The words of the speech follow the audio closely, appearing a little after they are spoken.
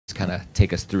kind of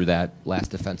take us through that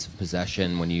last defensive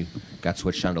possession when you got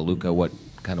switched on to Luka. What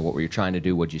were you trying to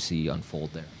do? What did you see unfold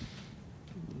there?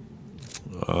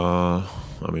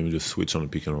 We just switched on the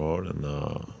pick and roll, and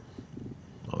I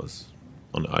was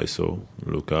on the ISO,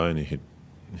 Luka, and he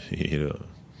hit a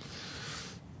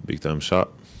big time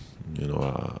shot.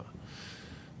 I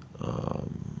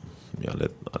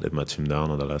let my team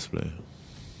down on the last play.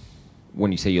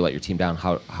 When you say you let your team down,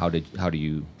 how do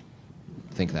you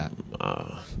think that?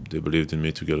 They believed in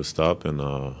me to get a stop, and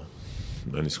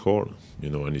he scored.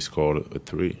 And he scored a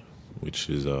 3, which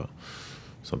is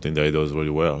something that he does really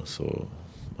well. So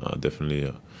definitely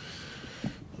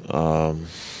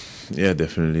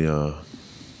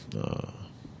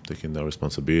taking that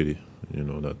responsibility.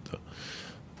 That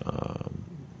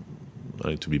I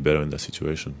need to be better in that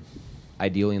situation.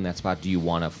 Ideally, in that spot, do you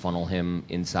want to funnel him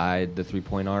inside the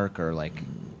 3-point arc, or like?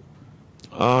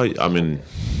 In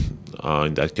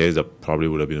that case, that probably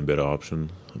would have been a better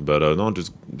option. But no,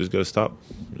 just gotta stop.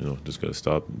 Just gotta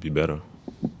stop, be better.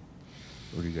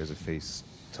 Rudy, you guys have faced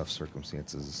tough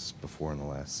circumstances before in the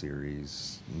last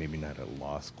series. Maybe not a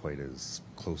loss quite as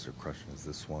close or crushing as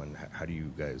this one. How do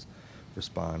you guys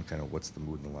respond? Kind of, what's the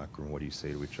mood in the locker room? What do you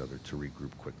say to each other to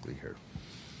regroup quickly here?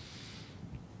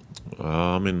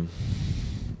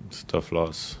 It's a tough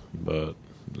loss, but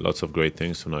lots of great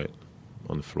things tonight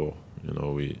on the floor.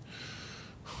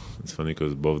 It's funny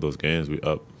because both those games we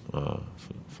up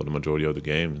for the majority of the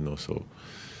game. So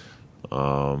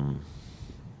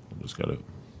just gotta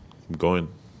keep going.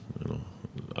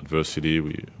 Adversity.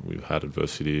 We've had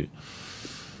adversity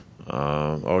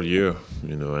all year,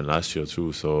 and last year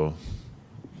too. So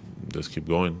just keep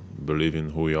going, believe in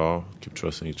who we are, keep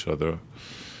trusting each other,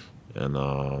 and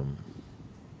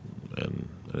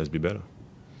let's be better.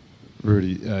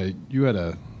 Rudy, you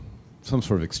had some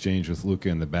sort of exchange with Luka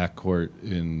in the backcourt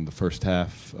in the first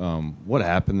half. What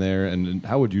happened there, and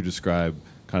how would you describe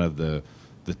kind of the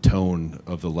tone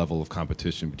of the level of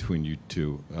competition between you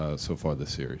two so far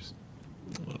this series?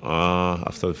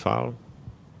 After the foul?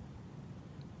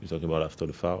 You're talking about after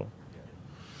the foul?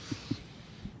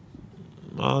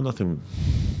 Nothing.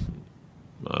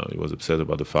 He was upset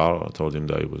about the foul. I told him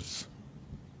that it was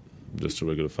just a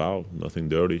regular foul, nothing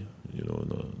dirty,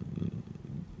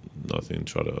 nothing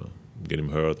try to get him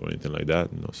hurt or anything like that.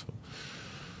 So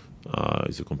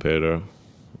he's a competitor,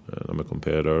 and I'm a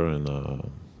competitor, and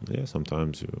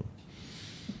sometimes you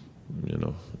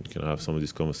can have some of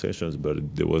these conversations,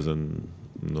 but there wasn't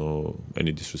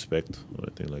any disrespect or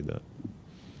anything like that.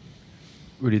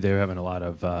 Rudy, they were having a lot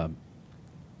of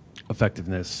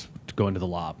effectiveness to go into the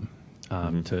lob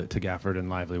to Gafford and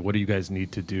Lively. What do you guys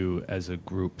need to do as a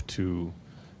group to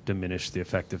diminish the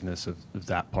effectiveness of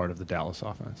that part of the Dallas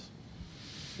offense?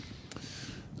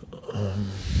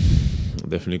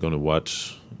 Definitely going to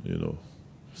watch,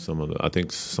 I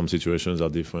think some situations are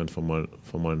different from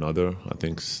one another. I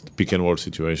think the pick and roll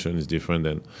situation is different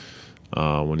than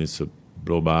when it's a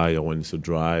blow by or when it's a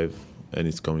drive and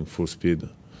it's coming full speed.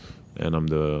 And I'm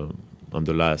the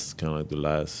last, kind of like the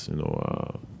last,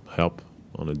 help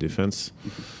on the defense.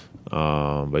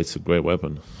 But it's a great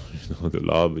weapon. The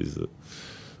lob is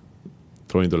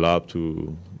throwing the lob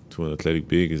to an athletic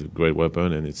big is a great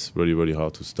weapon, and it's really, really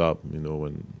hard to stop.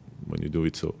 When you do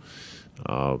it. So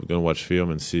we're gonna watch film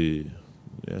and see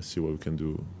what we can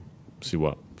do, see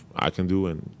what I can do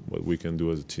and what we can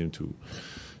do as a team to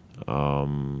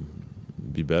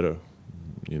be better.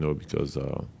 Because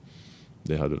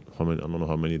they had I don't know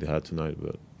how many they had tonight,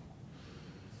 but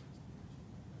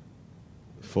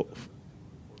but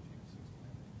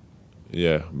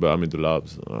the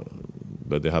lobs,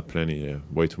 but they had plenty,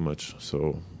 way too much.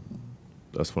 So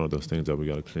that's one of those things that we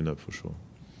got to clean up for sure.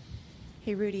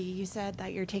 Hey, Rudy, you said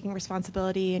that you're taking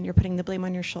responsibility and you're putting the blame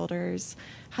on your shoulders.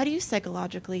 How do you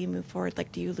psychologically move forward?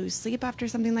 Like, do you lose sleep after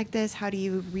something like this? How do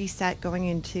you reset going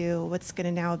into what's going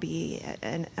to now be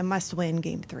a must-win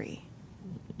Game 3?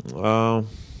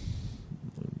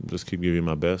 Just keep giving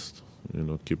my best.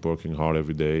 Keep working hard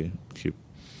every day. Keep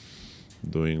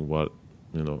doing what,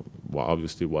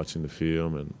 obviously watching the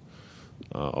film and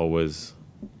always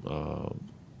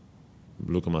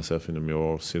look at myself in the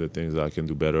mirror, see the things that I can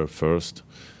do better first,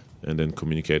 and then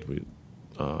communicate with.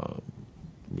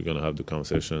 We're gonna have the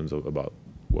conversations about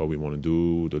what we want to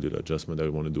do, the little adjustment that we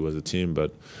want to do as a team.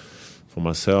 But for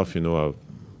myself, I've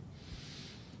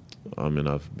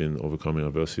been overcoming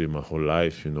adversity my whole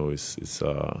life. It's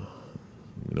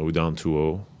we're down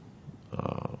 2-0.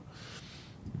 Now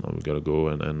we gotta go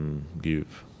and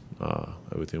give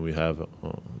everything we have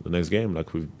the next game,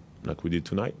 like we did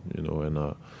tonight.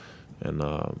 And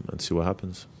see what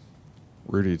happens.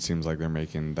 Rudy, it seems like they're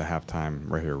making the halftime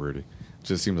right here, Rudy.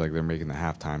 Just seems like they're making the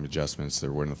halftime adjustments.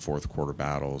 They're winning the fourth quarter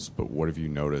battles. But what have you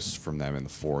noticed from them in the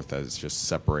fourth that is just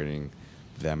separating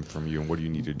them from you? And what do you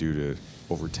need to do to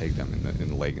overtake them in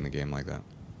the late in the game like that?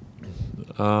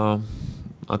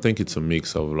 I think it's a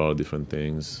mix of a lot of different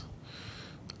things.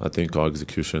 I think our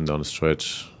execution down the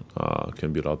stretch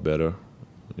can be a lot better.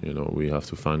 You know, we have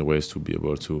to find ways to be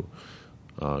able to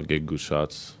get good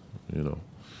shots. You know,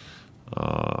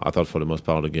 I thought for the most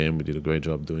part of the game we did a great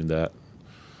job doing that.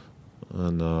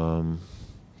 And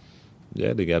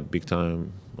yeah, they got big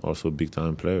time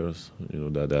players. You know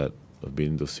that have been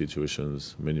in those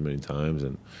situations many times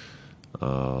and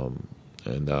are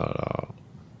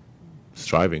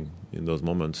striving in those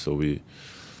moments. So we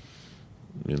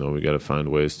got to find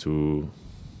ways to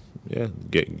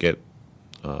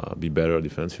be better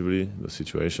defensively in those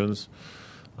situations.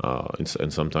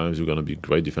 And sometimes you're going to be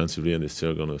great defensively and they're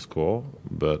still going to score.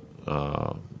 But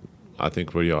I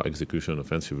think really our execution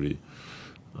offensively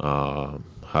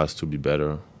has to be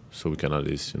better so we can at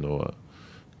least,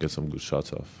 get some good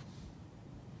shots off.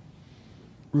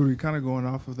 Rudy, kind of going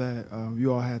off of that,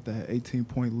 you all had that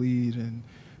 18-point lead and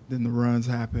then the runs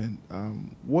happened.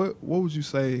 What would you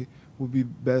say would be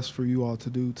best for you all to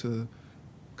do to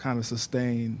kind of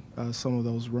sustain some of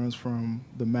those runs from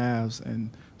the Mavs and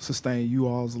sustain you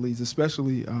all's leads,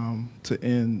 especially to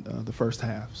end the first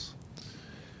halves?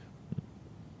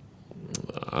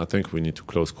 I think we need to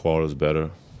close quarters better,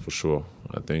 for sure.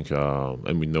 I think,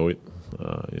 and we know it,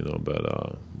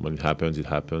 but when it happens, it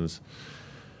happens.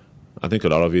 I think a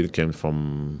lot of it came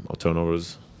from our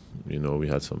turnovers. You know, we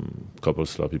had some couple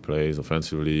sloppy plays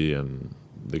offensively, and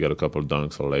they got a couple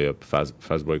dunks or layup,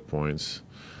 fast break points.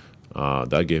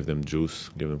 That gave them juice,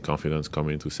 gave them confidence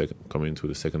coming into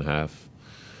the second half.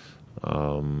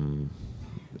 And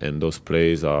those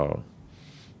plays are,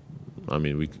 I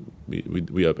mean,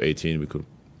 we up 18, we could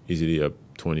easily up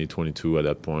 20, 22 at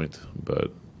that point,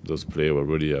 but those plays were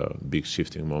really a big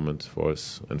shifting moment for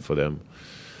us and for them.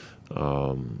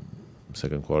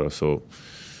 Second quarter, so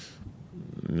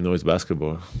it's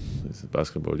basketball. It's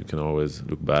basketball. You can always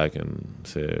look back and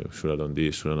say, should have done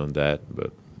this, should have done that,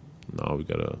 but now we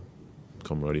gotta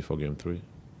come ready for game 3.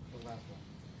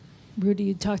 Rudy,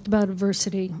 you talked about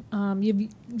adversity. You've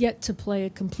yet to play a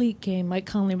complete game. Mike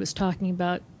Conley was talking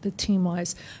about the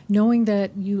team-wise. Knowing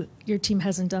that your team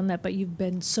hasn't done that, but you've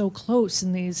been so close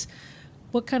in these,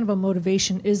 what kind of a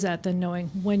motivation is that then, knowing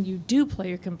when you do play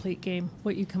your complete game,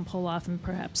 what you can pull off in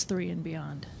perhaps 3 and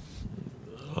beyond?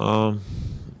 I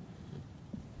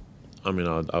mean,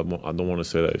 I don't want to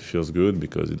say that it feels good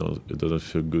because it doesn't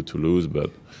feel good to lose,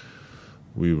 but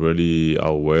we really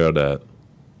are aware that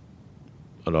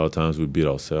a lot of times we beat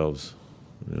ourselves,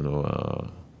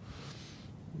 and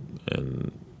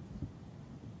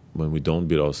when we don't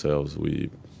beat ourselves,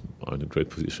 we are in a great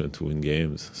position to win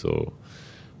games. So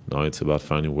now it's about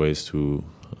finding ways to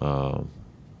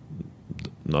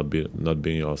not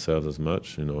being ourselves as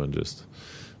much, and just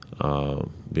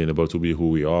being able to be who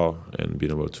we are and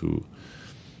being able to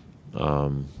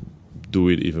do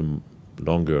it even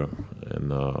longer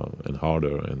and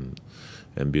harder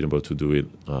and being able to do it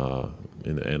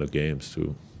in the end of games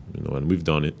too, and we've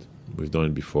done it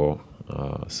before,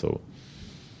 so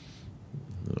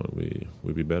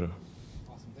we'll be better.